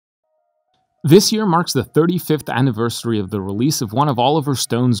This year marks the 35th anniversary of the release of one of Oliver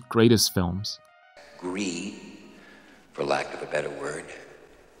Stone's greatest films. Greed, for lack of a better word,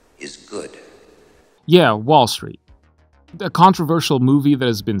 is good. Yeah, Wall Street. A controversial movie that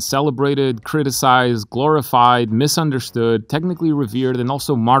has been celebrated, criticized, glorified, misunderstood, technically revered, and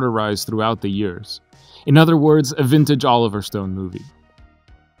also martyrized throughout the years. In other words, a vintage Oliver Stone movie.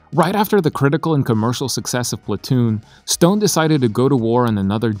 Right after the critical and commercial success of Platoon, Stone decided to go to war in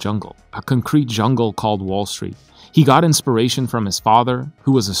another jungle, a concrete jungle called Wall Street. He got inspiration from his father,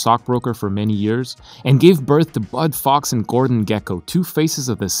 who was a stockbroker for many years, and gave birth to Bud Fox and Gordon Gekko, two faces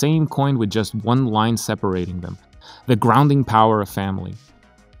of the same coin with just one line separating them: the grounding power of family.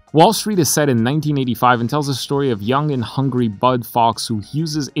 Wall Street is set in 1985 and tells the story of young and hungry Bud Fox, who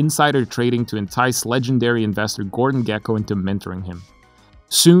uses insider trading to entice legendary investor Gordon Gekko into mentoring him.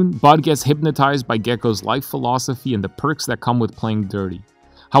 Soon, Bud gets hypnotized by Gekko's life philosophy and the perks that come with playing dirty.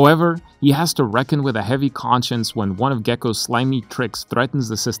 However, he has to reckon with a heavy conscience when one of Gekko's slimy tricks threatens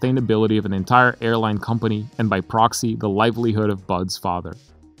the sustainability of an entire airline company and by proxy, the livelihood of Bud's father.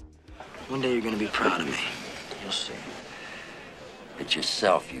 One day you're gonna be proud of me. You'll see. It's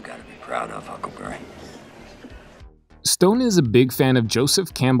yourself you gotta be proud of, Huckleberry. Stone is a big fan of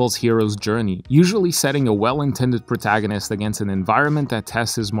Joseph Campbell's hero's journey, usually setting a well-intended protagonist against an environment that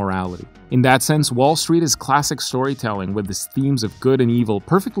tests his morality. In that sense, Wall Street is classic storytelling with its themes of good and evil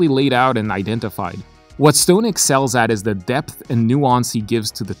perfectly laid out and identified. What Stone excels at is the depth and nuance he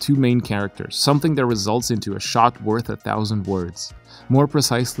gives to the two main characters, something that results into a shot worth 1,000 words. More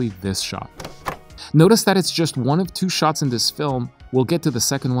precisely, this shot. Notice that it's just one of two shots in this film, we'll get to the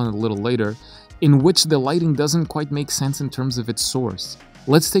second one a little later, in which the lighting doesn't quite make sense in terms of its source.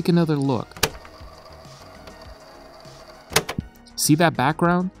 Let's take another look. See that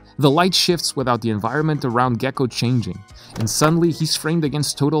background? The light shifts without the environment around Gekko changing, and suddenly he's framed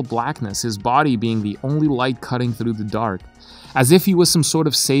against total blackness, his body being the only light cutting through the dark, as if he was some sort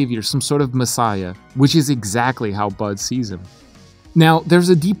of savior, some sort of messiah, which is exactly how Bud sees him. Now, there's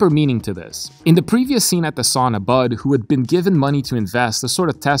a deeper meaning to this. In the previous scene at the sauna, Bud, who had been given money to invest, a sort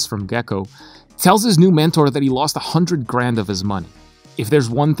of test from Gekko, tells his new mentor that he lost 100 grand of his money. If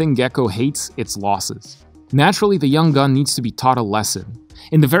there's one thing Gekko hates, it's losses. Naturally, the young gun needs to be taught a lesson.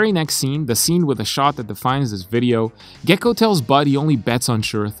 In the very next scene, the scene with a shot that defines this video, Gekko tells Bud he only bets on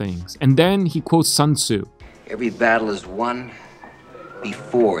sure things, and then he quotes Sun Tzu. Every battle is won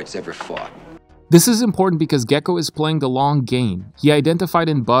before it's ever fought. This is important because Gekko is playing the long game. He identified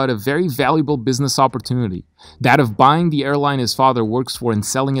in Bud a very valuable business opportunity, that of buying the airline his father works for and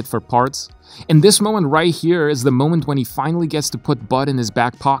selling it for parts. And this moment right here is the moment when he finally gets to put Bud in his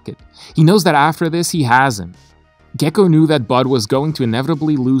back pocket. He knows that after this he has him. Gekko knew that Bud was going to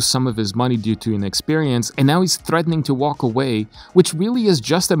inevitably lose some of his money due to inexperience, and now he's threatening to walk away, which really is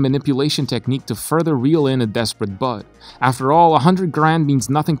just a manipulation technique to further reel in a desperate Bud. After all, 100 grand means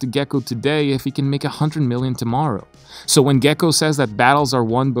nothing to Gekko today if he can make 100 million tomorrow. So when Gekko says that battles are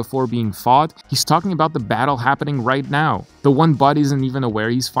won before being fought, he's talking about the battle happening right now, the one Bud isn't even aware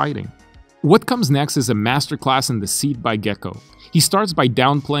he's fighting. What comes next is a masterclass in deceit by Gekko. He starts by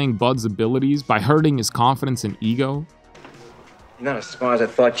downplaying Bud's abilities, by hurting his confidence and ego. You're not as smart as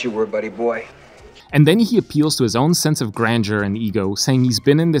I thought you were, buddy boy. And then he appeals to his own sense of grandeur and ego, saying he's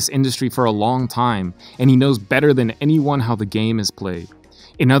been in this industry for a long time, and he knows better than anyone how the game is played.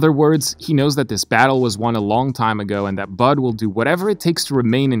 In other words, he knows that this battle was won a long time ago and that Bud will do whatever it takes to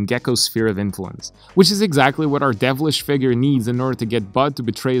remain in Gekko's sphere of influence, which is exactly what our devilish figure needs in order to get Bud to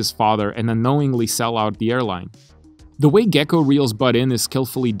betray his father and unknowingly sell out the airline. The way Gekko reels Bud in is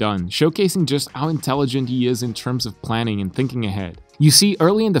skillfully done, showcasing just how intelligent he is in terms of planning and thinking ahead. You see,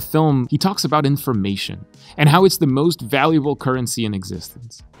 early in the film, he talks about information, and how it's the most valuable currency in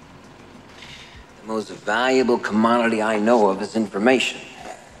existence. The most valuable commodity I know of is information.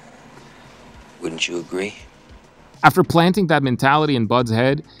 Wouldn't you agree? After planting that mentality in Bud's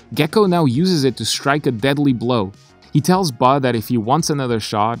head, Gekko now uses it to strike a deadly blow. He tells Bud that if he wants another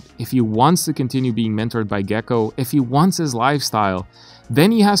shot, if he wants to continue being mentored by Gekko, if he wants his lifestyle,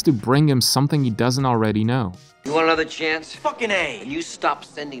 then he has to bring him something he doesn't already know. You want another chance? Fucking A! And you stop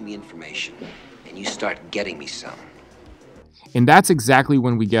sending me information, and you start getting me some. And that's exactly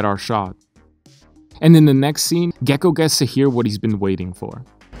when we get our shot. And in the next scene, Gekko gets to hear what he's been waiting for.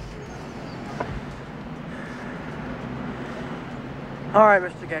 Alright,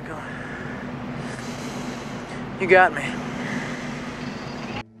 Mr. Gekko. You got me.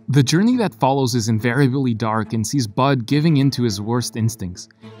 The journey that follows is invariably dark and sees Bud giving in to his worst instincts,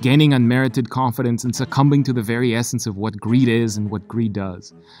 gaining unmerited confidence and succumbing to the very essence of what greed is and what greed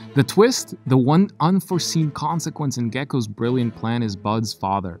does. The twist, the one unforeseen consequence in Gekko's brilliant plan, is Bud's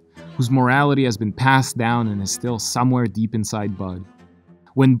father, whose morality has been passed down and is still somewhere deep inside Bud.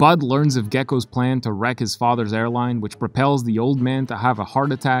 When Bud learns of Gecko's plan to wreck his father's airline, which propels the old man to have a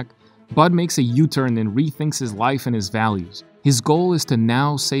heart attack, Bud makes a U-turn and rethinks his life and his values. His goal is to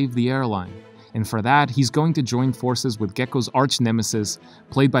now save the airline, and for that, he's going to join forces with Gecko's arch-nemesis,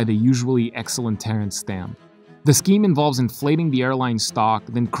 played by the usually excellent Terrence Stamp. The scheme involves inflating the airline's stock,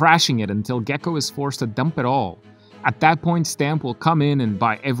 then crashing it until Gecko is forced to dump it all. At that point, Stamp will come in and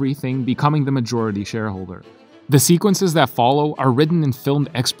buy everything, becoming the majority shareholder. The sequences that follow are written and filmed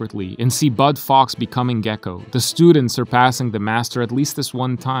expertly and see Bud Fox becoming Gecko, the student surpassing the master at least this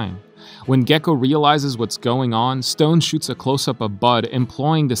one time. When Gecko realizes what's going on, Stone shoots a close-up of Bud,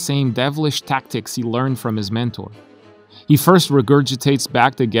 employing the same devilish tactics he learned from his mentor. He first regurgitates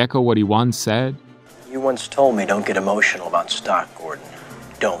back to Gecko what he once said. You once told me don't get emotional about stock, Gordon.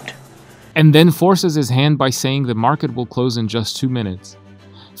 Don't. And then forces his hand by saying the market will close in just 2 minutes.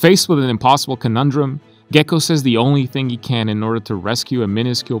 Faced with an impossible conundrum, Gecko says the only thing he can in order to rescue a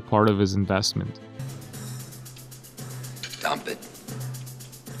minuscule part of his investment. Dump it.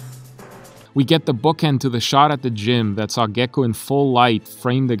 We get the bookend to the shot at the gym that saw Gecko in full light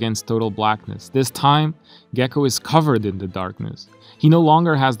framed against total blackness. This time, Gecko is covered in the darkness. He no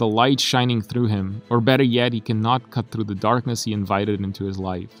longer has the light shining through him, or better yet, he cannot cut through the darkness he invited into his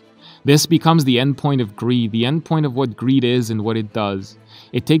life. This becomes the endpoint of greed, the endpoint of what greed is and what it does.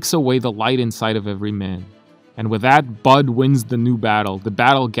 It takes away the light inside of every man. And with that, Bud wins the new battle, the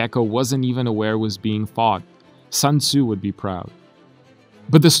battle Gecko wasn't even aware was being fought. Sun Tzu would be proud.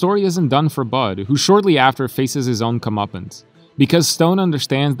 But the story isn't done for Bud, who shortly after faces his own comeuppance. Because Stone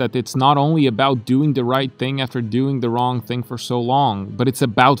understands that it's not only about doing the right thing after doing the wrong thing for so long, but it's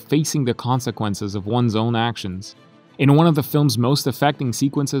about facing the consequences of one's own actions. In one of the film's most affecting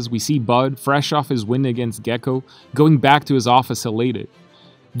sequences, we see Bud, fresh off his win against Gecko, going back to his office elated.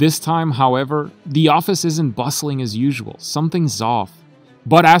 This time, however, the office isn't bustling as usual. Something's off.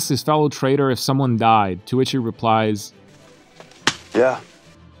 Bud asks his fellow trader if someone died, to which he replies, "Yeah."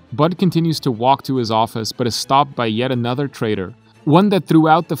 Bud continues to walk to his office, but is stopped by yet another trader, one that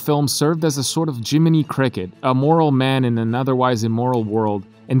throughout the film served as a sort of Jiminy Cricket, a moral man in an otherwise immoral world,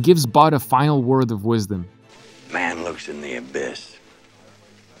 and gives Bud a final word of wisdom. Man looks in the abyss.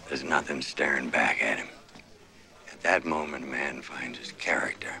 There's nothing staring back at him. At that moment, man finds his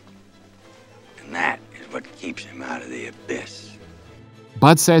character. And that is what keeps him out of the abyss.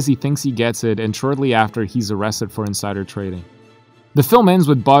 Bud says he thinks he gets it, and shortly after, he's arrested for insider trading. The film ends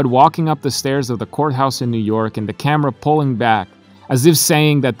with Bud walking up the stairs of the courthouse in New York and the camera pulling back, as if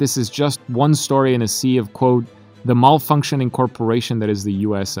saying that this is just one story in a sea of, quote, the malfunctioning corporation that is the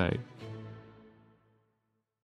USA.